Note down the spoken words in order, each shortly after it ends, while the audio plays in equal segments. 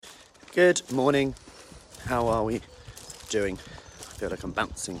Good morning. How are we doing? I feel like I'm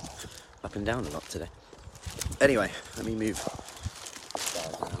bouncing up and down a lot today. Anyway, let me move.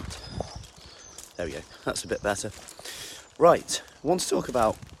 There we go. That's a bit better. Right, I want to talk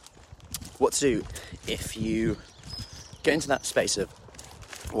about what to do if you get into that space of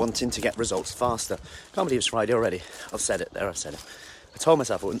wanting to get results faster. Can't believe it's Friday already. I've said it. I told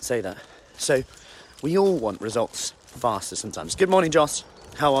myself I wouldn't say that. So, we all want results faster sometimes. Good morning, Joss.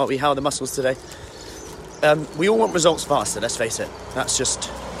 How are we? How are the muscles today? We all want results faster, let's face it. That's just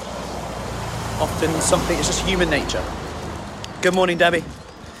often something, it's just human nature. Good morning, Debbie.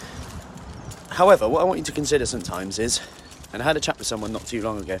 However, what I want you to consider sometimes is, and I had a chat with someone not too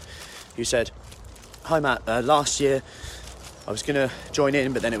long ago who said, hi Matt, last year I was going to join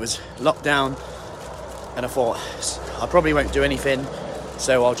in, but then it was lockdown, and I thought, I probably won't do anything,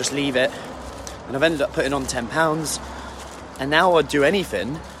 so I'll just leave it. And I've ended up putting on £10, and now I'd do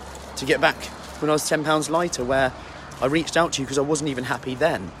anything to get back when I was £10 lighter, where I reached out to you because I wasn't even happy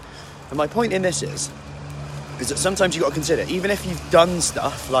then. And my point in this is that sometimes you've got to consider, even if you've done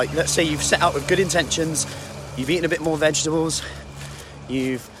stuff, like let's say you've set out with good intentions, you've eaten a bit more vegetables,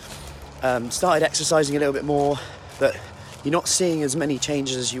 you've started exercising a little bit more, but you're not seeing as many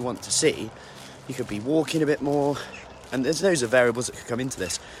changes as you want to see. You could be walking a bit more, and there's loads of variables that could come into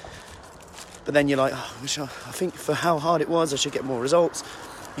this. But then you're like, I think for how hard it was, I should get more results.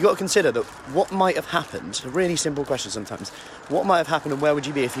 You've got to consider that what might have happened, a really simple question sometimes, what might have happened and where would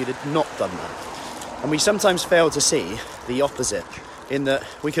you be if you'd had not done that? And we sometimes fail to see the opposite, in that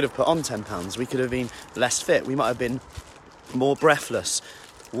we could have put on £10, we could have been less fit, we might have been more breathless,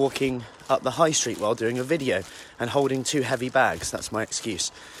 walking up the high street while doing a video and holding 2 heavy bags, that's my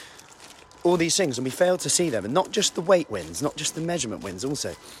excuse. All these things, and we fail to see them, and not just the weight wins, not just the measurement wins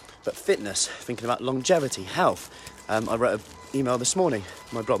also, but fitness, thinking about longevity, health. I wrote an email this morning,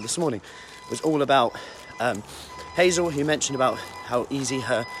 my blog this morning, was all about Hazel, who mentioned about how easy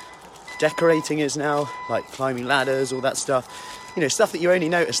her decorating is now, like climbing ladders, all that stuff. You know, stuff that you only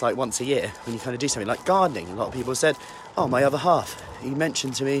notice like once a year when you kind of do something like gardening. A lot of people said, oh, my other half, he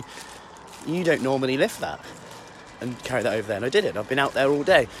mentioned to me, you don't normally lift that and carry that over there. And I did it. I've been out there all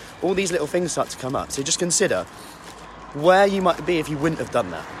day. All these little things start to come up. So just consider where you might be if you wouldn't have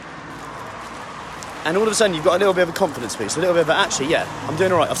done that. And all of a sudden you've got a little bit of a confidence boost, a little bit of actually, yeah, I'm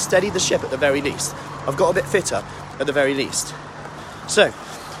doing all right. I've steadied the ship at the very least. I've got a bit fitter at the very least. So,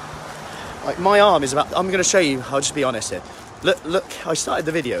 like my arm is about, I'm going to show you, I'll just be honest here. Look, I started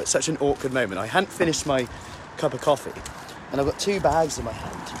the video at such an awkward moment. I hadn't finished my cup of coffee and I've got 2 bags in my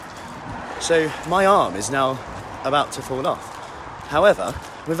hand. So my arm is now about to fall off. However,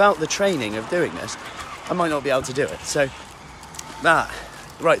 without the training of doing this, I might not be able to do it. So that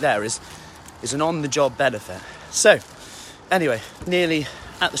right there is an on-the-job benefit. So anyway, nearly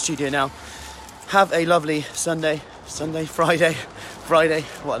at the studio now. Have a lovely Friday.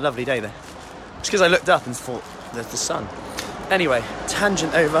 What a lovely day there. Just because I looked up and thought there's the sun. Anyway,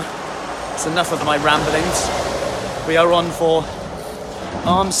 tangent over. It's enough of my ramblings. We are on for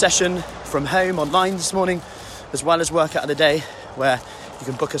arm session from home online this morning, as well as workout of the day, where you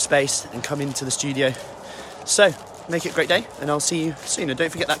can book a space and come into the studio. So, make it a great day, and I'll see you soon. And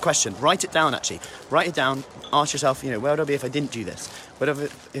don't forget that question. Write it down, actually. Write it down. Ask yourself, where would I be if I didn't do this? Where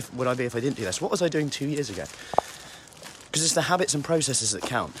would I be if I didn't do this? What was I doing 2 years ago? Because it's the habits and processes that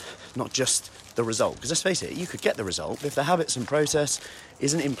count, not just the result. Because let's face it, you could get the result, but if the habits and process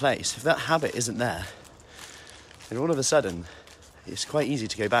isn't in place, if that habit isn't there, then all of a sudden, it's quite easy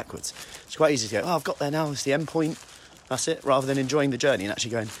to go backwards. It's quite easy to go, I've got there now, it's the end point, that's it, rather than enjoying the journey and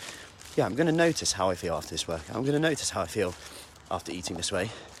actually going, yeah, I'm going to notice how I feel after this workout. I'm going to notice how I feel after eating this way,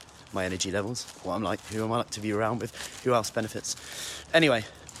 my energy levels, what I'm like, who am I like to be around with, who else benefits. Anyway,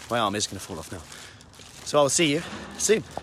 my arm is going to fall off now. So I'll see you soon.